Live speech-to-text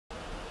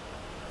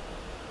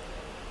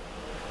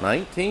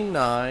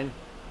1909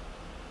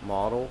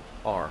 Model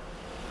R.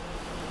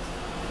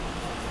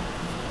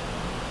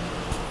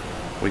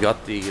 We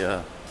got the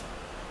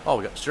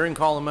we got the steering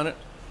column in it.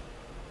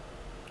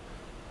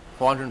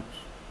 Quadrant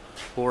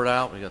bored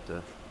out. We got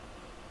the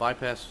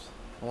bypass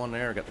on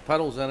there. Got the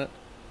pedals in it.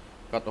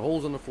 Got the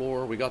holes in the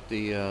floor. We got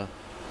the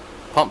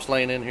pumps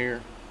laying in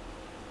here.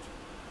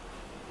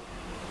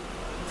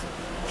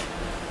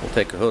 We'll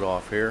take the hood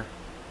off here.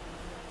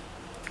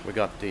 We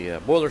got the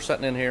boiler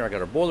setting in here. I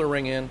got our boiler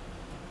ring in.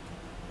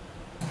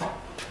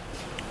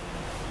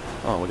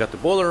 Oh, we got the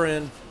boiler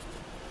in.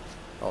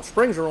 Oh,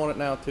 springs are on it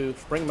now too.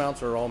 Spring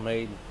mounts are all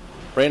made.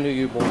 Brand new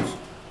U-bolts.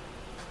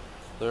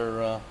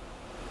 They're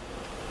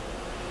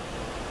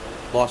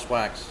lost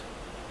wax.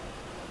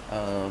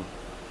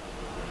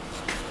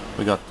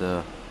 We got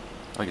the,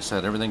 like I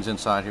said, everything's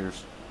inside here.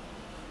 It's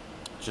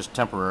just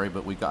temporary,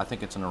 but I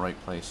think it's in the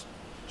right place.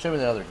 Show me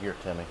the other gear,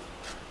 Timmy.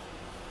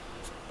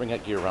 Bring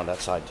that gear around that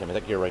side, Timmy.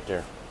 That gear right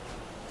there.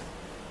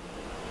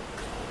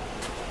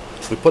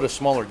 We put a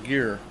smaller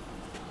gear.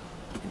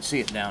 You can see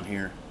it down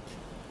here.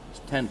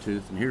 It's 10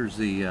 tooth, and here's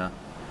the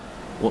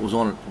what was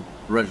on it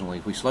originally.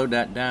 If we slowed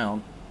that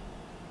down,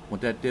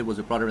 what that did was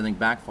it brought everything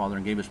back farther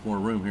and gave us more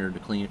room here to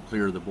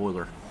clear the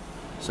boiler.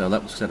 So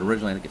that was said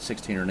originally I think it's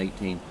 16 or an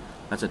 18.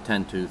 That's a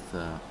 10 tooth.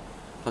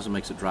 Plus it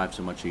makes it drive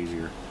so much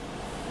easier.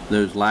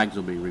 Those lags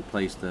will be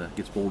replaced.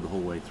 Gets bolted the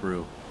whole way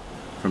through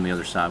from the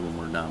other side when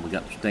we're done. We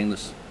got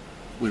stainless.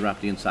 We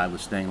wrapped the inside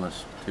with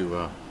stainless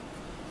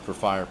for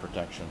fire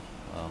protection.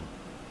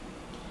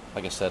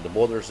 Like I said, the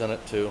boiler's in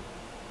it too.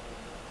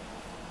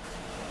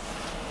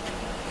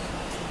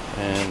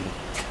 And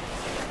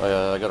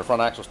I got a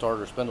front axle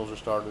starter, spindles are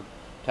started,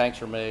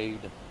 tanks are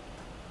made.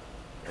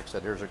 Like I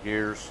said, here's our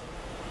gears.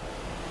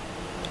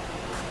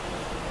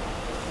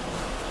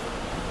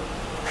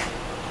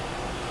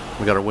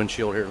 We got our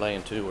windshield here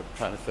laying too, we're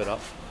trying to fit up.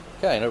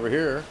 Okay, and over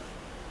here,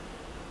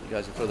 you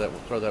guys can throw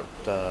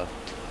that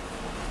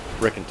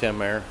Rick and Tim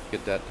there,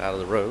 get that out of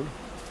the road.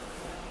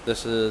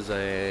 This is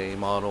a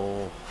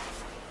model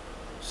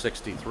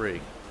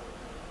 63.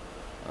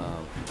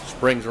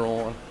 Springs are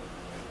on.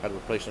 Had to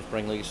replace some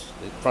spring leads.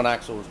 The front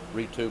axle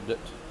retubed it.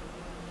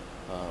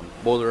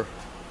 Boiler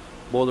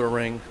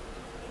ring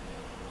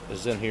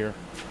is in here.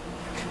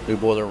 New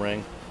boiler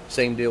ring.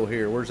 Same deal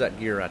here. Where's that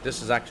gear at?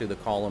 This is actually the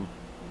column.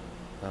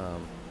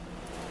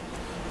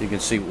 You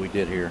can see what we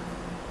did here.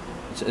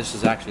 This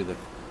is actually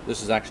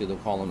the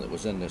column that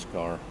was in this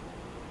car.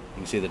 You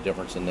can see the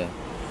difference in the.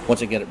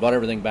 Once again, it brought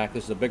everything back.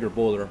 This is a bigger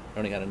boiler. It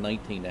only had a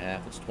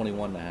 19.5. It's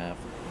 21.5,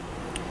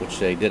 which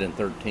they did in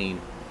 13.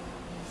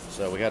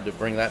 So we had to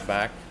bring that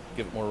back,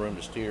 give it more room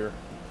to steer.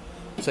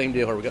 Same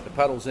deal here. We got the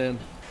pedals in.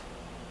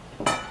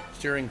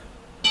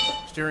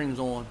 Steering's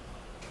on.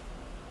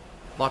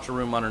 Lots of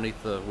room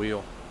underneath the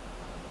wheel.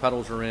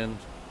 Pedals are in.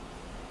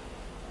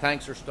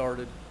 Tanks are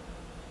started.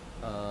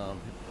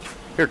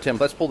 Here, Tim,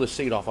 let's pull this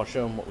seat off. I'll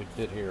show them what we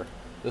did here.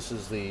 This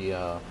is the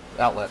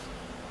outlet.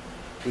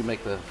 We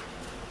make the.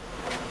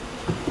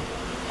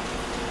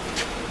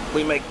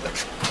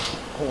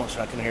 Hold on a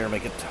second here.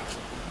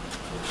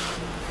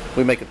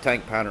 We make a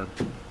tank pattern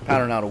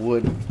out of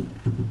wood,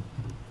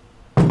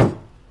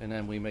 and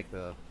then we make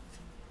the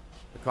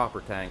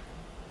copper tank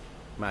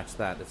match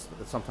that.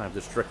 Sometimes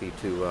it's tricky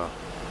to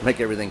make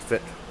everything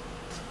fit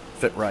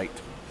right.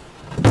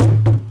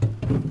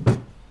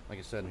 Like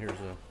I said,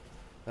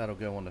 that'll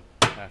go on the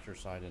passenger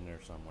side in there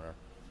somewhere.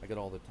 I got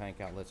all the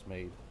tank outlets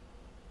made.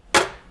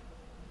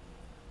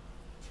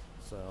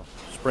 So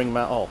spring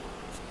mount. Oh,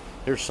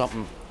 here's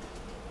something.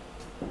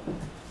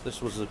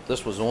 This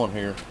was on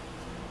here.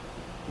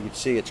 You can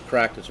see it's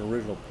cracked. It's an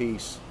original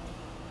piece.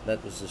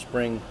 That was the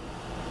spring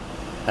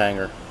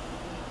hanger.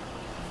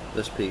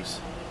 This piece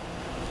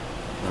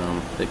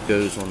that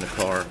goes on the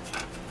car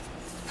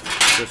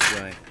this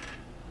way.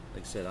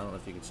 Like I said, I don't know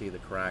if you can see the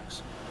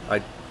cracks.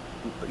 I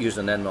used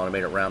an end mill and I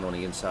made it round on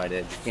the inside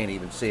edge. You can't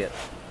even see it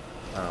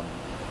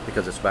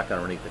because it's back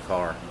underneath the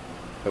car.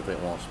 Hopefully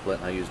it won't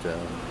split. I used a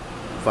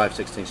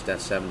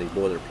 5/16-70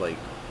 boilerplate,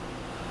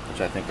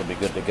 which I think will be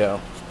good to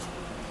go.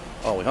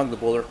 Oh, we hung the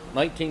boiler.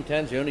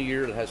 1910 is the only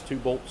year that has 2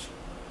 bolts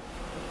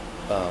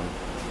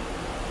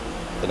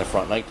in the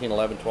front.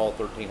 1911, 12,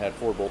 13 had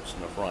 4 bolts in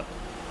the front.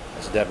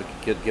 That's a definite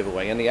good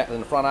giveaway. And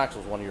the front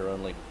axle is 1 year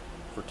only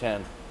for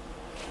 10.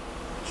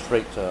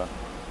 Straight to,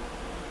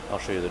 I'll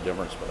show you the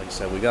difference. But like I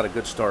said, we got a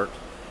good start.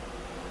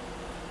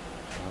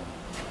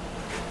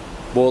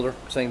 Boiler,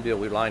 same deal.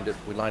 We lined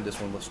this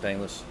one with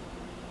stainless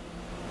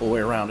all the way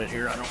around it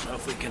here. I don't know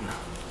if we can.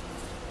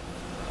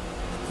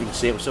 You can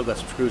see it. We still got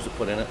some screws to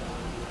put in it.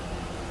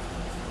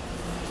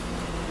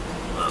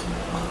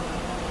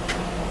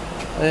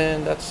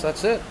 And that's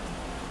it.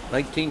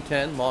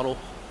 1910 model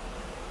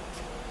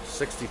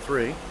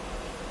 63.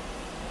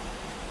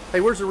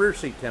 Hey, where's the rear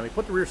seat, Tammy?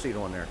 Put the rear seat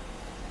on there.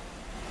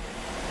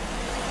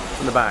 It's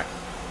in the back.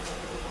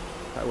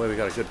 That way we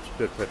got a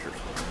good picture.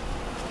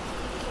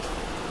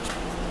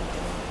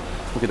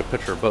 We'll get a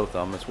picture of both of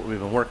them. That's what we've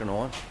been working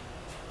on.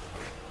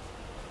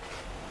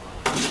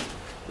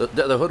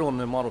 The hood on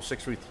the Model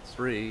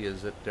 633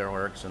 is at Daryl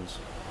Erickson's,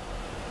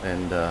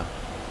 and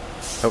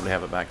hope to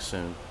have it back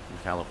soon in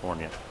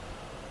California.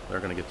 They're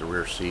going to get the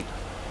rear seat.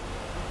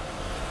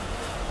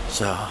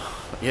 So,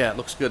 yeah, it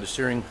looks good. The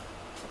steering,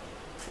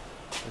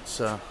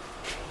 it's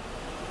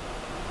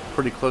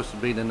pretty close to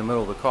being in the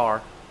middle of the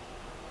car.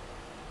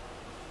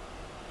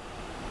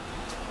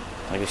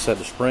 Like I said,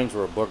 the springs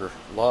were a booger.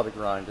 A lot of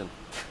grinding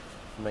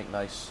to make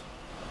nice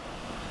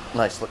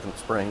looking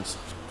springs.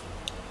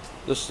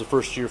 This is the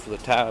first year for the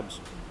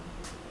tabs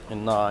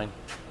in 9.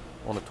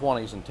 On the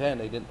 20s and 10,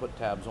 they didn't put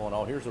tabs on.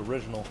 Oh, here's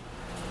original.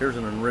 Here's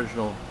an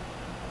original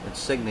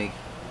Insignia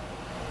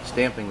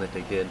stamping that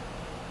they did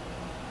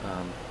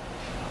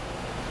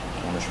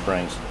on the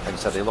springs. Like I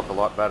said, they look a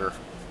lot better.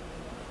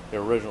 The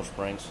original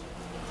springs.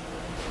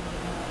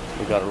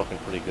 We got it looking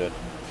pretty good.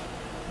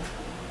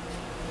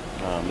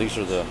 These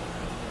are the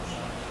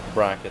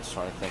brackets.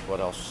 Trying to think what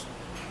else.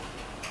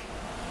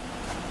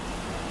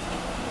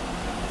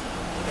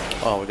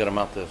 Oh, we got to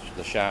mount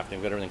the shaft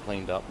and we got everything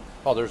cleaned up.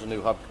 Oh, there's a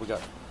new hub. We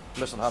got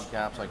missing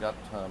hubcaps. I got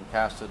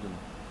casted and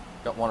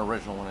got one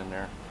original one in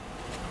there.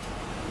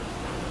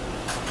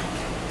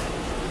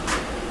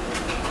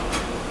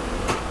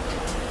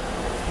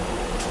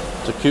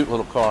 It's a cute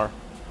little car.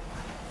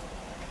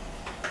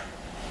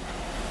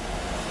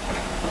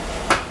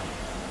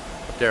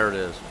 But there it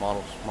is,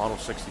 Model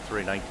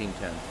 63,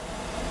 1910,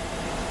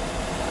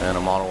 and a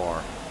Model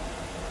R.